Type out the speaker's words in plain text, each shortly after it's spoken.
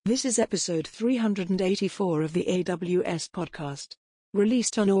This is episode 384 of the AWS podcast,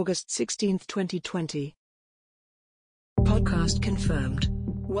 released on August 16, 2020. Podcast confirmed.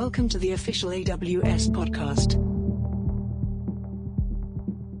 Welcome to the official AWS podcast.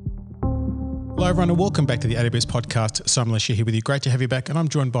 Hello everyone and welcome back to the AWS podcast. Simon Lesher here with you. Great to have you back, and I'm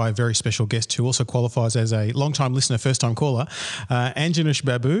joined by a very special guest who also qualifies as a long-time listener, first-time caller, Anjanesh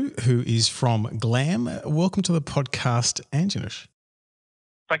Babu, who is from Glam. Welcome to the podcast, Anjanesh.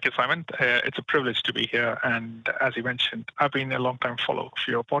 Thank you, Simon. It's a privilege to be here. And as you mentioned, I've been a long-time follower of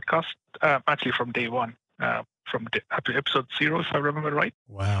your podcast, actually from day one, from episode 0, if I remember right.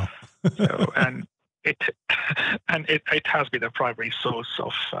 Wow. It has been a primary source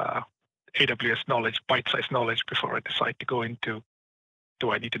of AWS knowledge, bite-sized knowledge, before I decide to go into,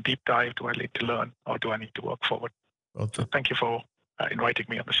 do I need to deep dive, do I need to learn, or do I need to work forward? So thank you for inviting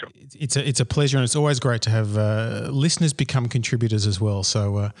me on the show. It's a pleasure, and it's always great to have listeners become contributors as well.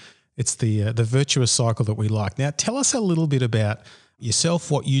 So it's the virtuous cycle that we like. Now, tell us a little bit about yourself,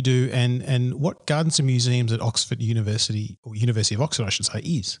 what you do, and what Gardens and Museums at Oxford University, or University of Oxford, I should say,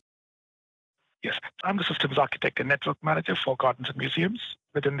 is. Yes, I'm the systems architect and network manager for Gardens and Museums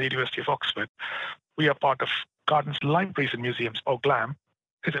within the University of Oxford. We are part of Gardens Libraries and Museums, or GLAM,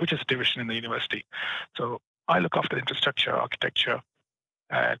 which is a division in the university. So I look after the infrastructure, architecture,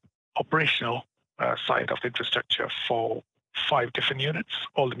 and operational side of the infrastructure for 5 different units,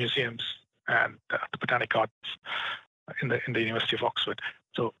 all the museums and the Botanic Gardens in the University of Oxford.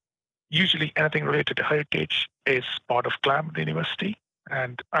 So usually anything related to heritage is part of GLAM at the university,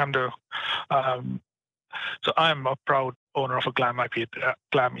 and I'm I'm a proud owner of a GLAM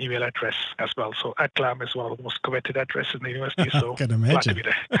GLAM email address as well. So at GLAM is one of the most coveted addresses in the university. So I can imagine. Glad to be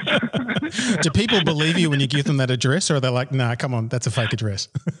there. Do people believe you when you give them that address, or are they like, nah, come on, that's a fake address?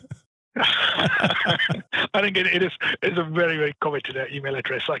 I think it is a very, very coveted email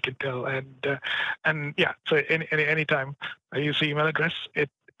address, I can tell. And yeah, so any time I use the email address,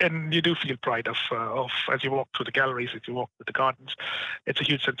 and you do feel pride of as you walk through the galleries, as you walk through the gardens, it's a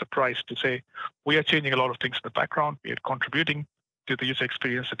huge sense of pride to say we are changing a lot of things in the background. We are contributing to the user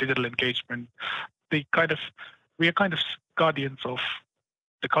experience, the digital engagement. We are kind of guardians of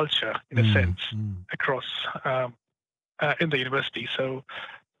the culture in a sense across in the university. So,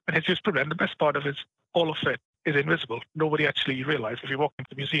 and it's just and the best part of it is all of it is invisible. Nobody actually realizes. If you walk into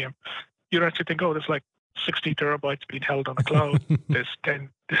the museum, you actually think, oh, there's like 60 terabytes being held on the cloud. There's 10.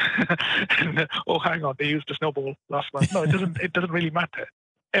 And, oh, hang on, they used a snowball last month. No, it doesn't really matter.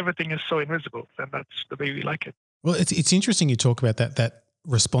 Everything is so invisible, and that's the way we like it. Well, it's interesting you talk about that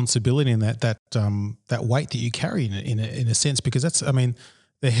responsibility and that weight that you carry in a sense, because that's, I mean,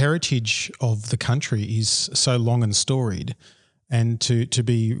 the heritage of the country is so long and storied, and to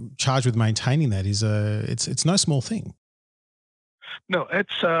be charged with maintaining that is it's no small thing. No,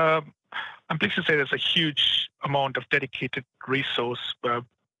 it's. I'm pleased to say there's a huge amount of dedicated resource,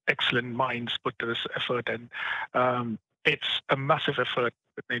 excellent minds put to this effort, and it's a massive effort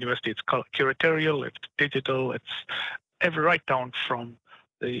with the university. It's curatorial, it's digital, it's right down from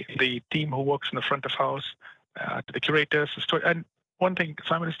the team who works in the front of house to the curators, the story. And one thing,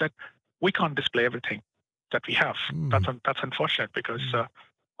 Simon, is that we can't display everything that we have. That's unfortunate, because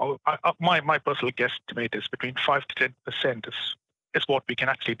my personal guesstimate is between 5 to 10% is what we can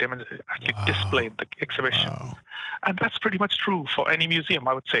actually display in the exhibition. Wow. And that's pretty much true for any museum,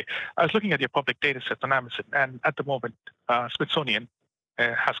 I would say. I was looking at your public data sets on Amazon, and at the moment, Smithsonian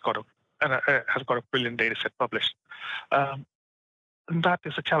has got a brilliant data set published. And that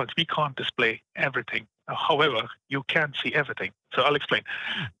is a challenge. We can't display everything. However, you can see everything. So I'll explain.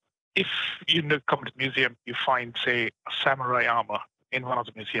 If you come to the museum, you find, say, a samurai armor in one of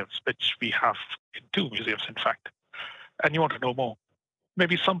the museums, which we have in 2 museums, in fact, and you want to know more.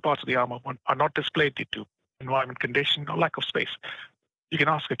 Maybe some parts of the armor are not displayed due to environment condition or lack of space. You can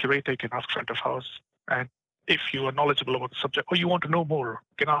ask a curator, you can ask front of house, and if you are knowledgeable about the subject or you want to know more,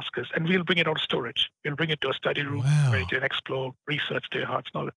 you can ask us, and we'll bring it out of storage. We'll bring it to a study room where you can explore, research to your heart's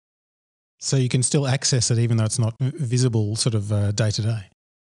knowledge. So you can still access it even though it's not visible sort of day to day?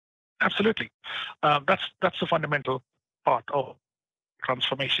 Absolutely. That's the fundamental part of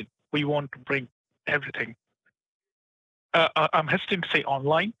transformation. We want to bring everything. I'm hesitant to say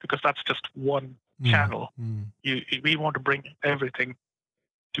online, because that's just one channel. We want to bring everything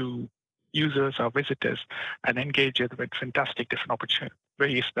to users, our visitors, and engage it with fantastic different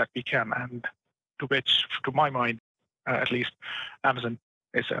ways that we can, and to which, to my mind, at least, Amazon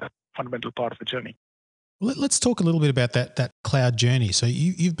is a fundamental part of the journey. Well, let's talk a little bit about that cloud journey. So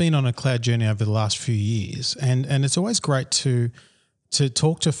you've been on a cloud journey over the last few years, and it's always great to to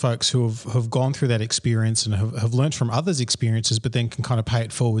talk to folks who have gone through that experience and have learned from others' experiences, but then can kind of pay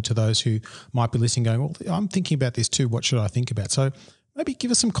it forward to those who might be listening going, well, I'm thinking about this too. What should I think about? So maybe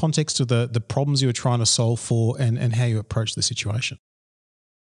give us some context of the problems you were trying to solve for and how you approach the situation.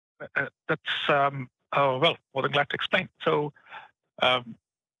 That's, well, more than glad to explain. So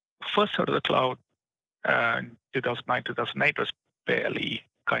first out of the cloud in 2009, 2008 was barely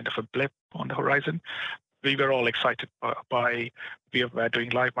kind of a blip on the horizon. We were all excited by VMware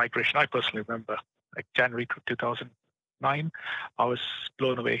doing live migration. I personally remember, like January 2009, I was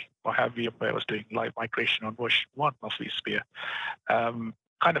blown away by how VMware was doing live migration on version 1 of vSphere.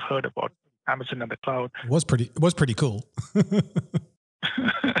 Kind of heard about Amazon and the cloud. It was pretty cool.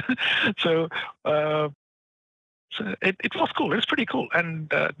 So it was cool. It was pretty cool,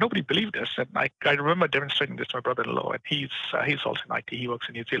 and nobody believed us. And I remember demonstrating this to my brother-in-law, and he's also in IT. He works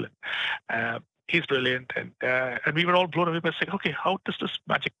in New Zealand. He's brilliant, and we were all blown away by saying, okay, how does this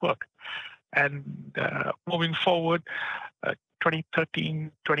magic work? And moving forward,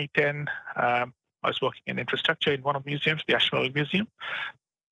 2013, 2010, I was working in infrastructure in one of the museums, the Ashmolean Museum.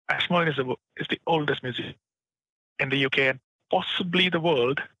 Ashmolean is the oldest museum in the UK and possibly the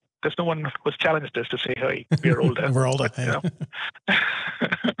world. There's no one who's challenged us to say, hey, we're older. We're older. But,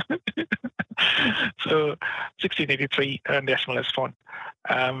 So 1683, and the Ashmolean is font.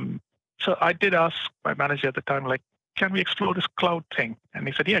 So I did ask my manager at the time, like, can we explore this cloud thing? And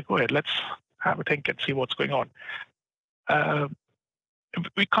he said, yeah, go ahead. Let's have a think and see what's going on.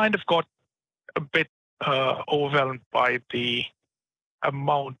 We kind of got a bit overwhelmed by the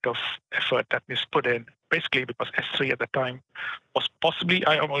amount of effort that was put in, basically because S3 at the time was possibly,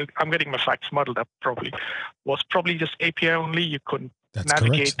 I'm getting my facts muddled up was probably just API only. You couldn't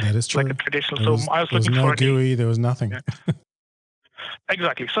navigate that is true. like a traditional. So I was looking no for GUI, there was nothing. Yeah.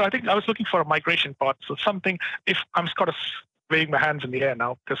 Exactly. So I think I was looking for a migration part. So something, if I'm sort of waving my hands in the air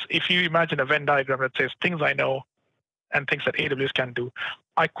now, because if you imagine a Venn diagram that says things I know and things that AWS can do,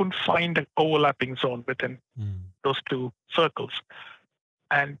 I couldn't find an overlapping zone within those two circles.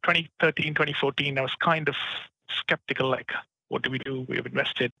 And 2013, 2014, I was kind of skeptical, like, what do we do? We have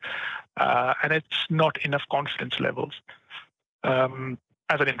invested. And it's not enough confidence levels as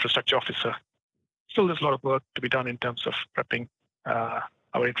an infrastructure officer. Still, there's a lot of work to be done in terms of prepping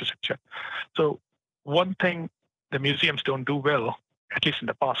our infrastructure. So one thing the museums don't do well, at least in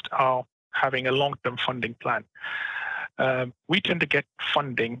the past, are having a long-term funding plan. We tend to get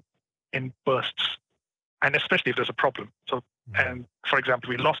funding in bursts, and especially if there's a problem. So, and for example,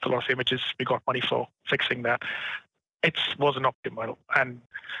 we lost a lot of images. We got money for fixing that. It wasn't optimal. And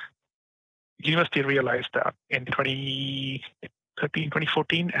the university realized that in 2013,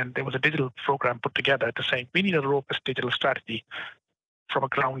 2014, and there was a digital program put together to say, we need a robust digital strategy from a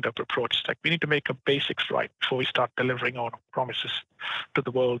ground-up approach. Like, we need to make the basics right before we start delivering on promises to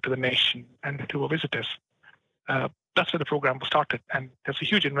the world, to the nation, and to our visitors. That's where the program was started. And there's a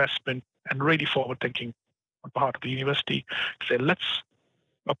huge investment and really forward-thinking on part of the university to say, let's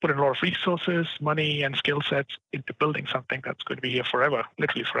put in a lot of resources, money, and skill sets into building something that's going to be here forever,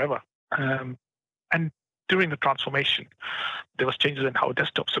 literally forever. And during the transformation, there was changes in how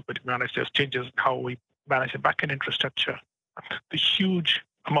desktops are going to be managed. There's changes in how we manage the backend infrastructure. The huge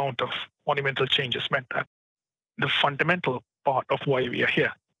amount of monumental changes meant that the fundamental part of why we are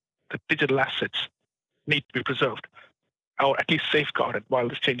here, the digital assets, need to be preserved or at least safeguarded while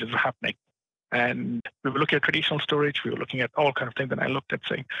these changes are happening. And we were looking at traditional storage. We were looking at all kinds of things. And I looked at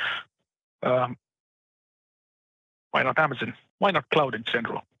saying, why not Amazon? Why not cloud in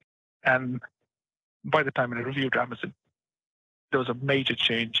general? And by the time I reviewed Amazon, there was a major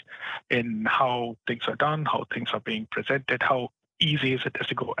change in how things are done, how things are being presented, how easy is it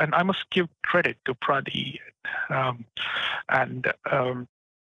to go. And I must give credit to Pradi and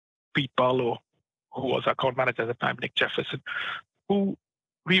Pete Barlow, who was our account manager at the time, Nick Jefferson, who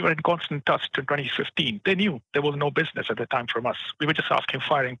we were in constant touch in 2015. They knew there was no business at the time from us. We were just asking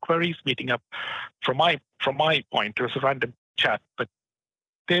fire inquiries, meeting up. From my point, it was a random chat, but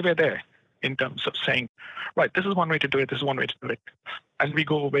they were there in terms of saying, right, this is one way to do it, this is one way to do it. And we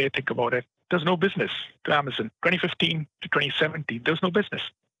go away and think about it. There's no business to Amazon. 2015 to 2017, there was no business.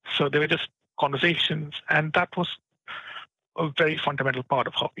 So they were just conversations, and that was a very fundamental part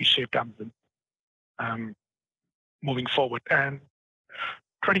of how we shaped Amazon moving forward. And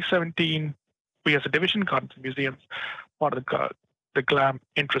 2017, we as a division, Gardens and Museums, part of the GLAM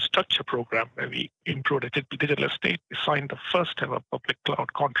infrastructure program, where we improved a digital estate. We signed the first ever public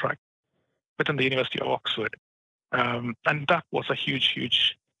cloud contract within the University of Oxford. And that was a huge,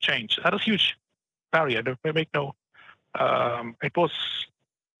 huge change. That was a huge barrier. There's no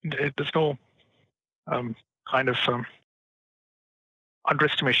kind of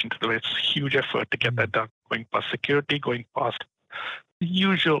underestimation to the way. It's huge effort to get that done, going past security, going past the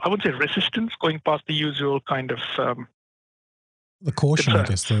usual, I wouldn't say resistance, going past the usual kind of the caution,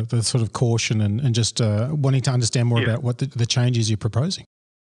 concerns. I guess, the sort of caution and just wanting to understand more about what the changes you're proposing.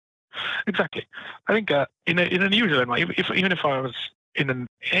 Exactly. I think in a usual environment, even if I was in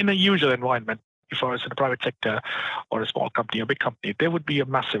a usual environment, if I was in the private sector or a small company or big company, there would be a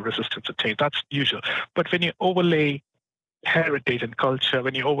massive resistance to change. That's usual. But when you overlay heritage and culture,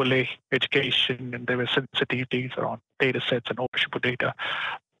 when you overlay education, and there were sensitivities around data sets and ownership of data,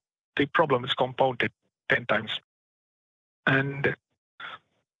 the problem is compounded 10 times. And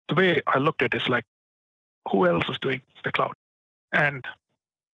the way I looked at it is like, who else is doing the cloud? And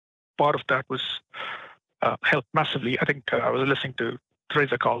part of that was helped massively. I think I was listening to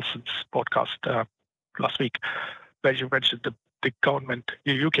Teresa Carlson's podcast last week, where you mentioned the government,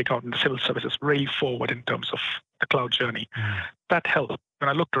 the UK government, the civil services really forward in terms of the cloud journey. That helped. When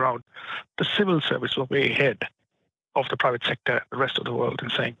I looked around, the civil service was way ahead of the private sector, the rest of the world, in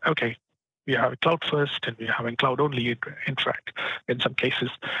saying, okay, we are having cloud first and we are having cloud only, in fact, in some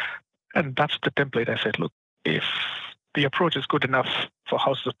cases. And that's the template. I said, look, if the approach is good enough for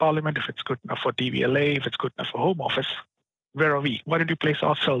Houses of Parliament, if it's good enough for DVLA, if it's good enough for Home Office, where are we? Why don't we place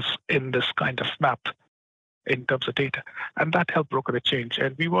ourselves in this kind of map in terms of data? And that helped broker the change.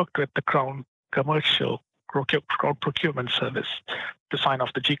 And we worked with the Crown Commercial Crowd Procurement Service to sign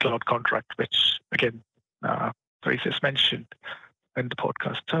off the G-Cloud contract, which, again, Teresa's mentioned in the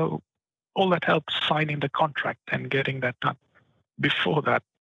podcast. So all that helped signing the contract and getting that done. Before that,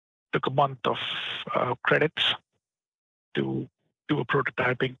 took a month of credits to do a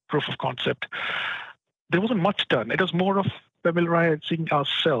prototyping, proof of concept. There wasn't much done. It was more of familiarizing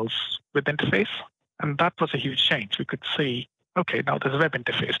ourselves with interface, and that was a huge change. We could see, okay, now there's a web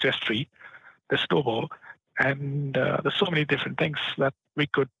interface to S3, there's Snowball, and there's so many different things that we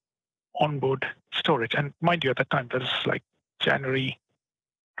could onboard storage. And mind you, at that time, that was like January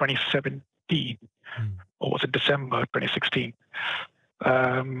 2017, or was it December 2016?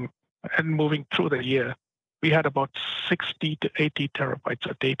 And moving through the year, we had about 60 to 80 terabytes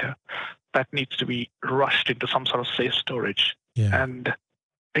of data that needs to be rushed into some sort of safe storage. Yeah. And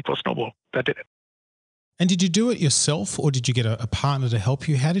it was Snowball that did it. And did you do it yourself, or did you get a partner to help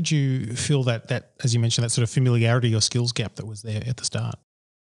you? How did you feel that, as you mentioned, that sort of familiarity or skills gap that was there at the start?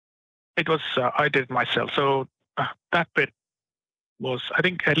 It was, I did it myself. So that bit was, I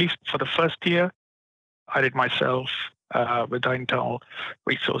think, at least for the first year, I did myself with our internal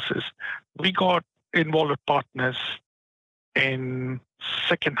resources. We got involved with partners in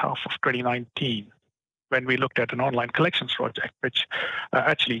second half of 2019 when we looked at an online collections project, which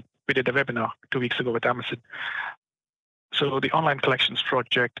actually we did a webinar 2 weeks ago with Amazon. So the online collections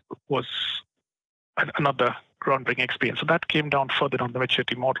project was another groundbreaking experience. So that came down further on the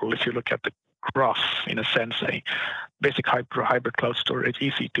maturity model. If you look at the graph, in a sense, a basic hybrid cloud storage,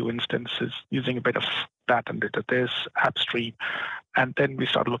 EC2 instances, using a bit of that and bit of this, AppStream, and then we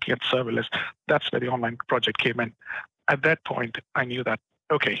started looking at serverless. That's where the online project came in. At that point, I knew that,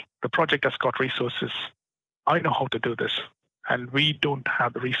 okay, the project has got resources. I know how to do this, and we don't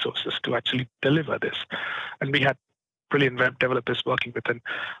have the resources to actually deliver this. And we had brilliant web developers working with an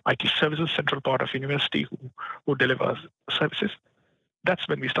IT services central part of university who delivers services. That's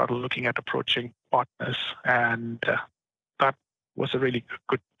when we started looking at approaching partners, and that was a really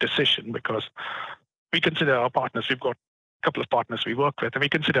good decision because we consider our partners. We've got a couple of partners we work with, and we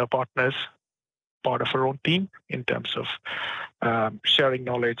consider our partners part of our own team in terms of sharing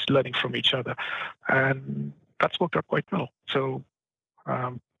knowledge, learning from each other, and that's worked out quite well. So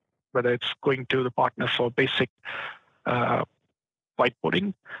whether it's going to the partner for basic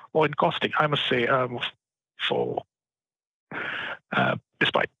whiteboarding or in costing, I must say, for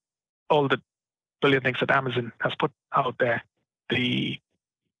despite all the brilliant things that Amazon has put out there, the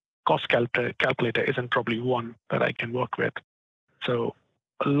cost calculator isn't probably one that I can work with. So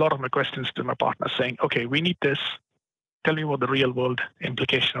a lot of my questions to my partner saying, okay, we need this. Tell me what the real world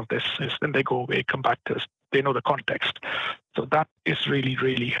implication of this is. Then they go away, come back to us. They know the context. So that is really,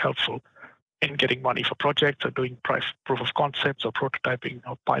 really helpful in getting money for projects or doing proof of concepts or prototyping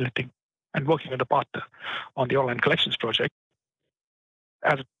or piloting, and working with a partner on the online collections project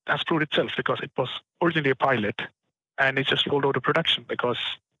has proved itself because it was originally a pilot and it just rolled out to production because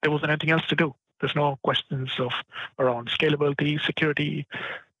there wasn't anything else to do. There's no questions around scalability, security,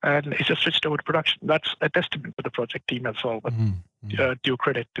 and it's just switched over to production. That's a testament to the project team as well, but due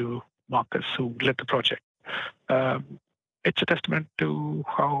credit to Marcus who led the project. It's a testament to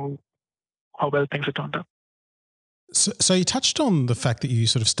how well things have turned out. So you touched on the fact that you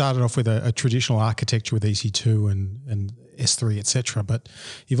sort of started off with a traditional architecture with EC2 and S3, etc. But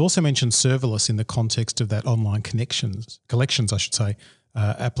you've also mentioned serverless in the context of that online collections, I should say,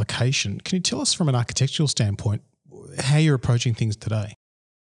 application. Can you tell us from an architectural standpoint how you're approaching things today?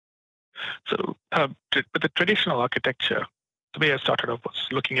 So with the traditional architecture, the way I started off was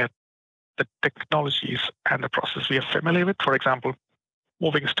looking at the technologies and the process we are familiar with. For example,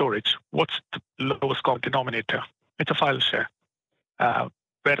 moving storage. What's the lowest common denominator? It's a file share.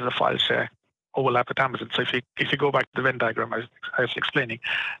 Where does the file share overlap with Amazon? So if you go back to the Venn diagram I was explaining,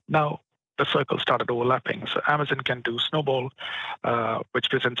 now the circles started overlapping. So Amazon can do Snowball, which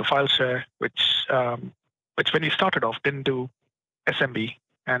presents a file share, which when we started off didn't do SMB,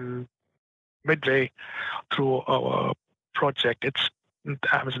 and midway through our project,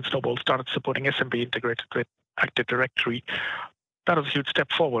 Amazon Snowball started supporting SMB integrated with Active Directory. That was a huge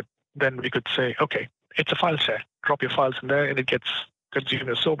step forward. Then we could say, okay, it's a file share. Drop your files in there, and it gets consumed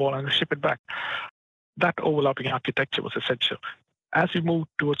as Snowball and ship it back. That overlapping architecture was essential. As we move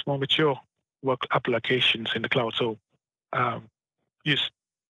towards more mature work applications in the cloud, so use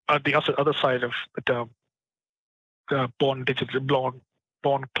the other side of the term, born in the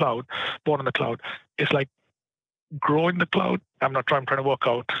cloud, is like grow in the cloud. I'm trying to work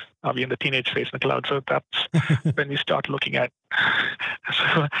out, are we in the teenage phase in the cloud? So that's when we start looking at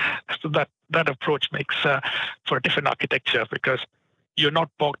so that approach makes for a different architecture, because you're not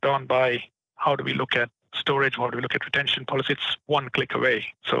bogged down by how do we look at storage, how do we look at retention policy. It's one click away.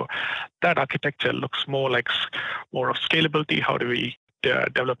 So that architecture looks more of scalability. How do we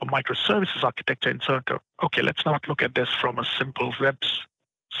develop a microservices architecture in certain? Okay, let's not look at this from a simple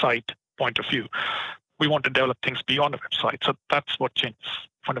website point of view. We want to develop things beyond the website. So that's what changes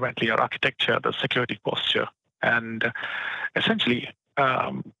fundamentally our architecture, the security posture. And essentially,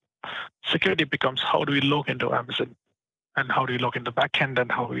 security becomes how do we log into Amazon, and how do we log in the backend,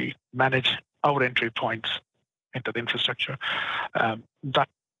 and how we manage our entry points into the infrastructure. That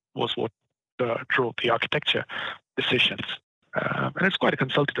was what drove the architecture decisions. And it's quite a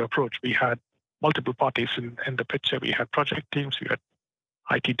consultative approach. We had multiple parties in the picture. We had project teams, we had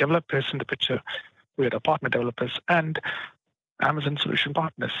IT developers in the picture, we had our partner developers, and Amazon solution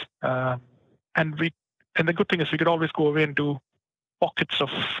partners. And the good thing is we could always go away and do pockets of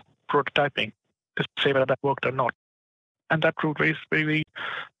prototyping to say whether that worked or not. And that proved a very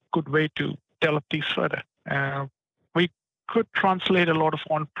good way to develop these further. We could translate a lot of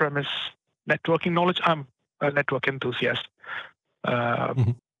on-premise networking knowledge. I'm a network enthusiast. A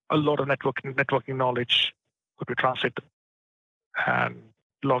lot of networking knowledge could be translated, and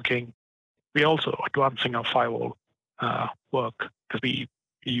logging. We're also advancing our firewall work, because we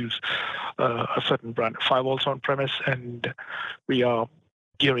use a certain brand of firewalls on premise, and we are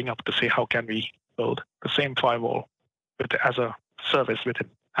gearing up to say how can we build the same firewall as a service within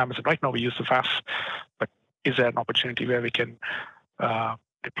Amazon. Right now we use the VAF, but is there an opportunity where we can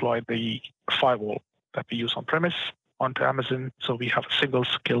deploy the firewall that we use on premise onto Amazon, so we have a single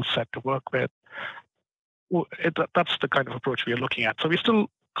skill set to work with? That's the kind of approach we are looking at. So we're still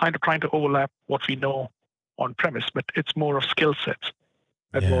kind of trying to overlap what we know on premise, but it's more of skill sets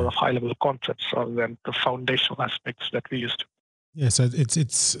and more of high-level concepts rather than the foundational aspects that we used to. Yeah, so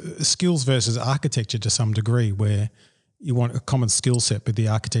it's skills versus architecture to some degree, where you want a common skill set, but the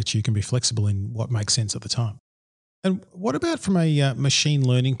architecture you can be flexible in what makes sense at the time. And what about from a machine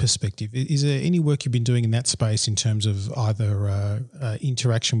learning perspective? Is there any work you've been doing in that space in terms of either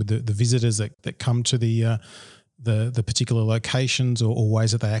interaction with the visitors that come to the particular locations, or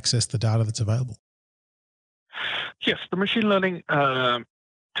ways that they access the data that's available? Yes, the machine learning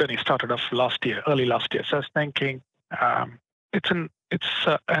journey started off early last year. So I was thinking it's an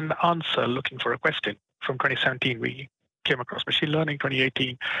answer looking for a question. From 2017, we came across machine learning.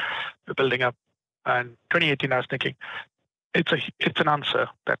 2018, we're building up. And 2018, I was thinking, it's an answer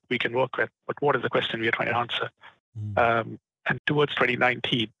that we can work with, but what is the question we are trying to answer? And towards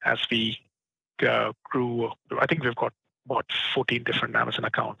 2019, as we grew, I think we've got about 14 different Amazon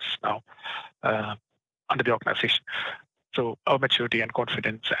accounts now under the organization. So our maturity and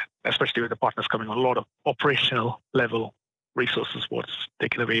confidence, especially with the partners coming on, a lot of operational level resources was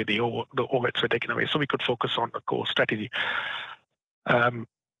taken away, the overheads were taken away, so we could focus on the core strategy.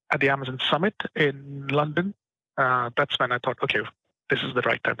 At the Amazon Summit in London, that's when I thought, okay, this is the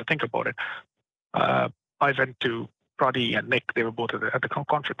right time to think about it. I went to Pradi and Nick, they were both at the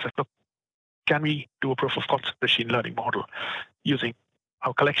conference. I said, look, can we do a proof of concept machine learning model using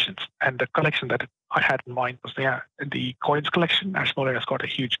our collections? And the collection that I had in mind was the coins collection. Ashmore has got a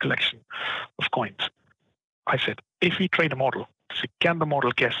huge collection of coins. I said, if we train a model, can the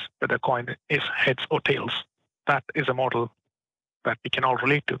model guess whether a coin is heads or tails? that is a model that we can all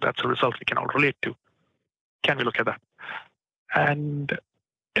relate to. That's a result we can all relate to. Can we look at that? And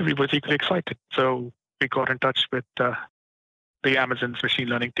everybody's equally excited. So we got in touch with the Amazon's machine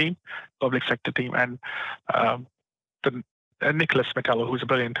learning team, public sector team, and Nicholas Metello, who's a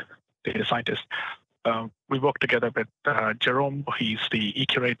brilliant data scientist. We worked together with Jerome. He's the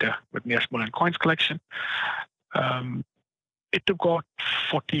e-curator with the Ashmolean Coins collection. It took about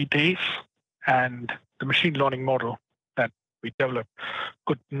 40 days, and the machine learning model that we developed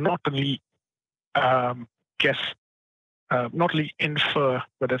could not only not only infer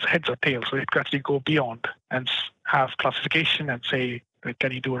whether it's heads or tails, so it could actually go beyond and have classification and say,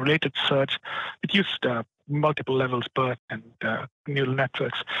 can you do a related search? It used multiple levels, BERT and neural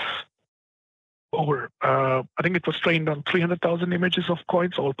networks. I think it was trained on 300,000 images of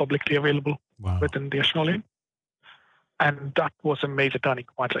coins, all publicly available within the Ashmolean. And that was a major turning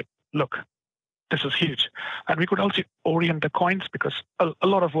point. Like, look, this is huge. And we could also orient the coins because a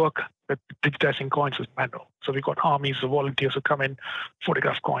lot of work with digitizing coins is manual. So we got armies of volunteers who come in,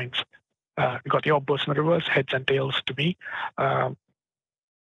 photograph coins. We got the obverse and the reverse, heads and tails to me. The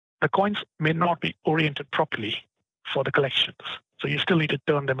coins may not be oriented properly for the collections. So you still need to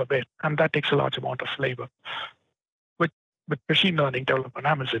turn them a bit. And that takes a large amount of labor. With machine learning developed on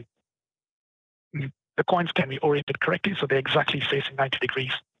Amazon, the coins can be oriented correctly. So they're exactly facing 90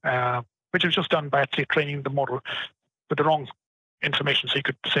 degrees, which is just done by actually training the model with the wrong information. So you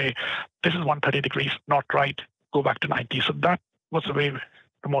could say, this is 130 degrees, not right, go back to 90. So that was the way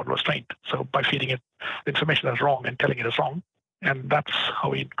the model was trained. So by feeding it the information that's wrong and telling it is wrong. And that's how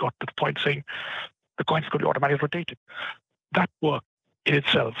we got to the point saying the coins could be automatically rotated. That work in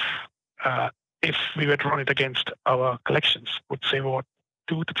itself, if we were to run it against our collections, would say, what,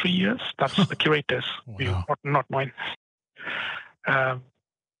 2 to 3 years? That's the curator's view, not mine. And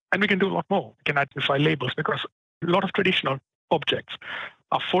we can do a lot more. We can identify labels because a lot of traditional objects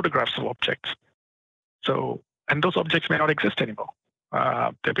are photographs of objects. So, and those objects may not exist anymore.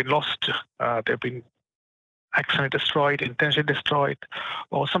 They've been lost, they've been accidentally destroyed, intentionally destroyed,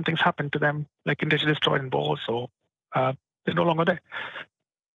 or something's happened to them, like intentionally destroyed in wars, or they're no longer there.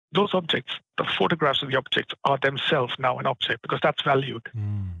 Those objects, the photographs of the objects are themselves now an object because that's valued.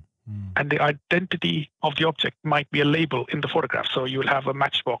 And the identity of the object might be a label in the photograph. So you will have a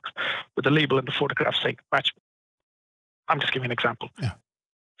matchbox with a label in the photograph saying match. I'm just giving an example. Yeah.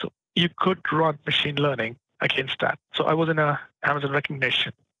 So you could run machine learning against that. So I was in a Amazon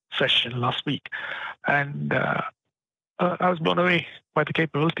recognition session last week, and I was blown away by the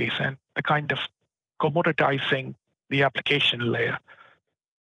capabilities and the kind of commoditizing the application layer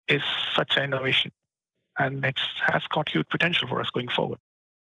is such an innovation, and it has got huge potential for us going forward.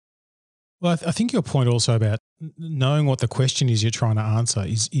 Well, I think your point also about knowing what the question is you're trying to answer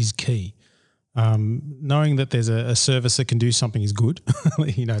is key. Knowing that there's a service that can do something is good.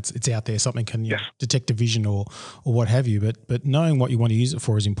 It's out there. Something can detect a vision or what have you. But knowing what you want to use it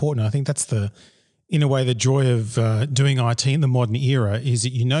for is important. I think that's in a way, the joy of doing IT in the modern era is that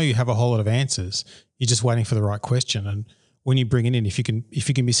you have a whole lot of answers. You're just waiting for the right question. And when you bring it in, if you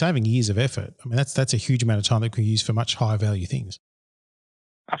can be saving years of effort, I mean that's a huge amount of time that can be used for much higher value things.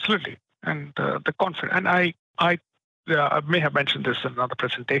 Absolutely. And the confidence, and I may have mentioned this in another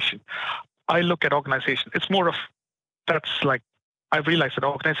presentation. I look at organizations. It's more of I realize that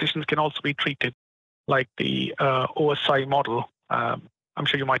organizations can also be treated like the OSI model. I'm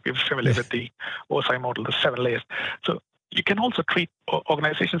sure you might be familiar with the OSI model, the 7 layers. So you can also treat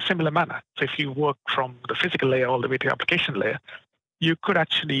organizations similar manner. So if you work from the physical layer all the way to the application layer, you could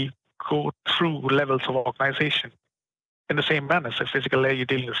actually go through levels of organization in the same manner. So physical layer, you're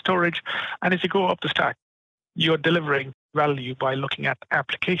dealing with storage. And as you go up the stack, you're delivering value by looking at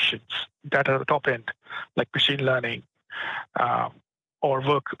applications that are at the top end, like machine learning or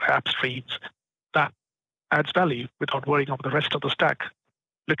work app streams. That adds value without worrying about the rest of the stack,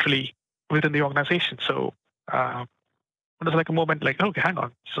 literally within the organization. So there's like a moment like, okay, hang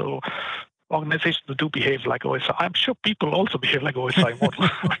on. So organizations do behave like OSI. I'm sure people also behave like OSI model.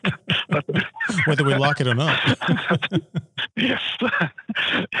 Whether we like it or not. Yes.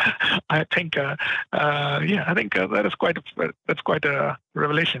 I think that is quite a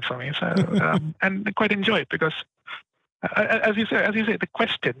revelation for me. So and I quite enjoy it because as you say, the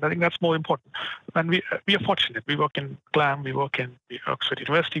question, I think that's more important. And we are fortunate. We work in GLAM, we work in Oxford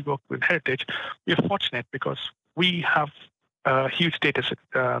University, we work with Heritage. We are fortunate because we have a huge data set.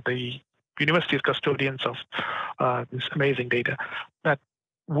 The university is custodians of this amazing data that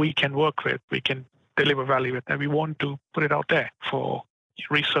we can work with, we can deliver value with, and we want to put it out there for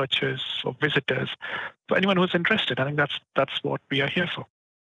researchers, for visitors, for anyone who's interested. I think that's what we are here for.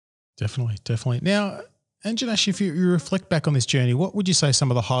 Definitely. Now, And Janesh, if you reflect back on this journey, what would you say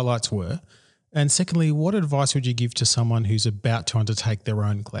some of the highlights were? And secondly, what advice would you give to someone who's about to undertake their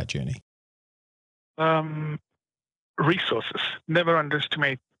own cloud journey? Resources. Never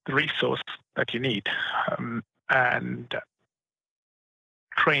underestimate the resource that you need. And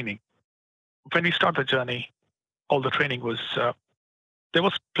training. When we start the journey, all the training was, there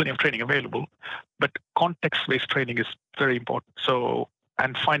was plenty of training available, but context-based training is very important. So,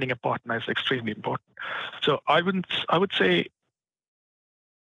 and finding a partner is extremely important. So I would say,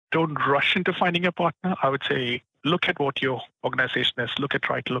 don't rush into finding a partner. I would say, look at what your organization is,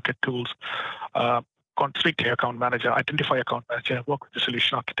 try to look at tools, speak to your account manager, identify account manager, work with the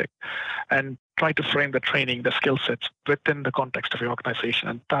solution architect, and try to frame the training, the skill sets within the context of your organization.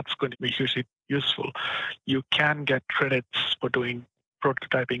 And that's going to be hugely useful. You can get credits for doing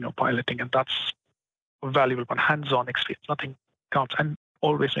prototyping or piloting, and that's valuable on hands-on experience. Nothing counts. And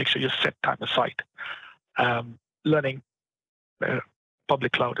always make sure you set time aside. Learning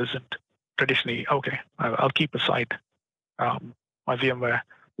public cloud isn't traditionally, okay, I'll keep aside my VMware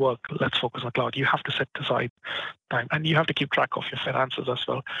work, let's focus on cloud. You have to set aside time, and you have to keep track of your finances as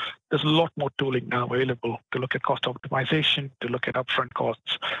well. There's a lot more tooling now available to look at cost optimization, to look at upfront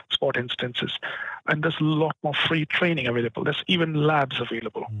costs, spot instances, and there's a lot more free training available. There's even labs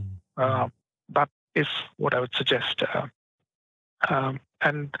available. That is what I would suggest.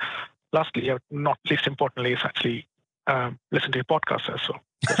 And lastly, not least importantly, is actually listen to your podcast as well.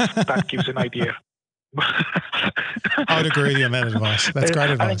 That gives an idea. I would agree with you on that advice. That's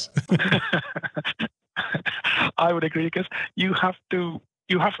great advice. I would agree, because there's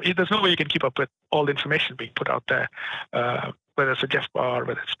no way you can keep up with all the information being put out there, whether it's a Jeff Barr,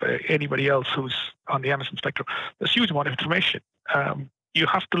 whether it's anybody else who's on the Amazon spectrum. There's a huge amount of information. You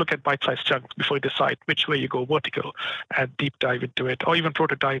have to look at bite-sized chunks before you decide which way you go vertical and deep dive into it, or even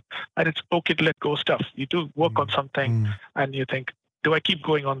prototype. And it's okay to let go of stuff. You do work on something and you think, do I keep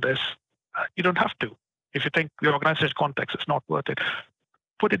going on this? You don't have to. If you think the organization context is not worth it,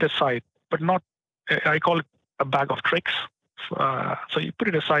 put it aside, but not, I call it a bag of tricks. So you put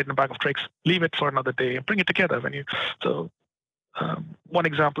it aside in a bag of tricks, leave it for another day, and bring it together. One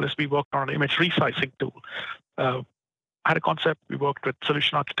example is we worked on an image resizing tool. I had a concept, we worked with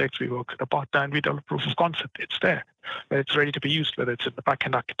solution architects, we worked with a partner, and we developed proof of concept. It's there, it's ready to be used, whether it's in the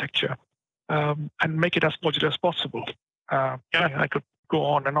backend architecture, and make it as modular as possible. I could go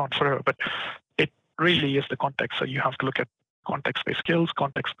on and on forever, but it really is the context. So you have to look at context-based skills,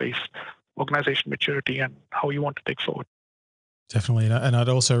 context-based organization maturity, and how you want to take forward. Definitely. And I'd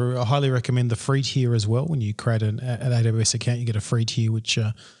also highly recommend the free tier as well. When you create an AWS account, you get a free tier, which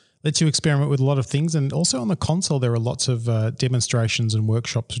lets you experiment with a lot of things. And also on the console, there are lots of demonstrations and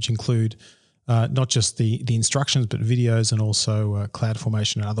workshops, which include not just the instructions, but videos, and also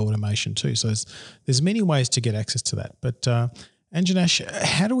CloudFormation and other automation too. So there's many ways to get access to that. But Janesh,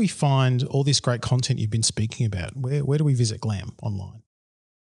 how do we find all this great content you've been speaking about? Where do we visit Glam online?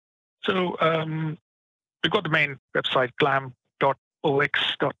 So we've got the main website, glam.ox.ac.uk,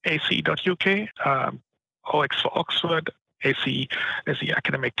 OX for Oxford, AC is the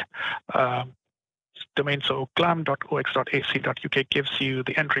academic domain. So glam.ox.ac.uk gives you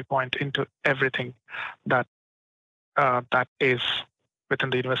the entry point into everything that is within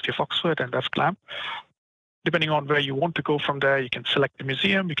the University of Oxford, and that's Glam. Depending on where you want to go from there, you can select the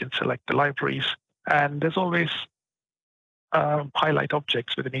museum, you can select the libraries, and there's always highlight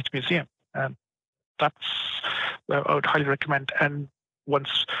objects within each museum. And that's where I would highly recommend. And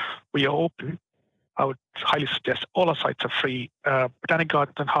once we are open, I would highly suggest all our sites are free. Botanic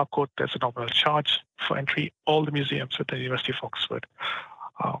Gardens and Harcourt, there's a nominal charge for entry. All the museums at the University of Oxford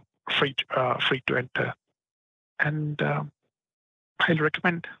are free to enter. And highly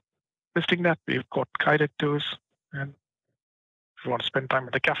recommend visiting that. We've got guided tours, and if you want to spend time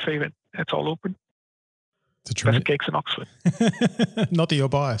at the cafe, it's all open. It's best cakes in Oxford. Not that you're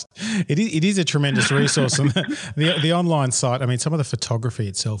biased. It is a tremendous resource. And the online site, I mean, some of the photography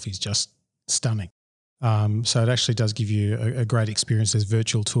itself is just stunning. So it actually does give you a great experience. There's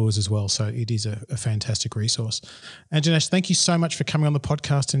virtual tours as well. So it is a fantastic resource. And Janesh, thank you so much for coming on the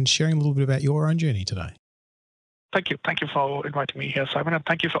podcast and sharing a little bit about your own journey today. Thank you. Thank you for inviting me here, Simon, and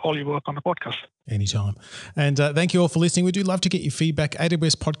thank you for all your work on the podcast. Anytime. And thank you all for listening. We do love to get your feedback.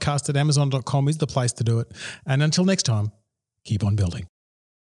 AWS podcast at amazon.com is the place to do it. And until next time, keep on building.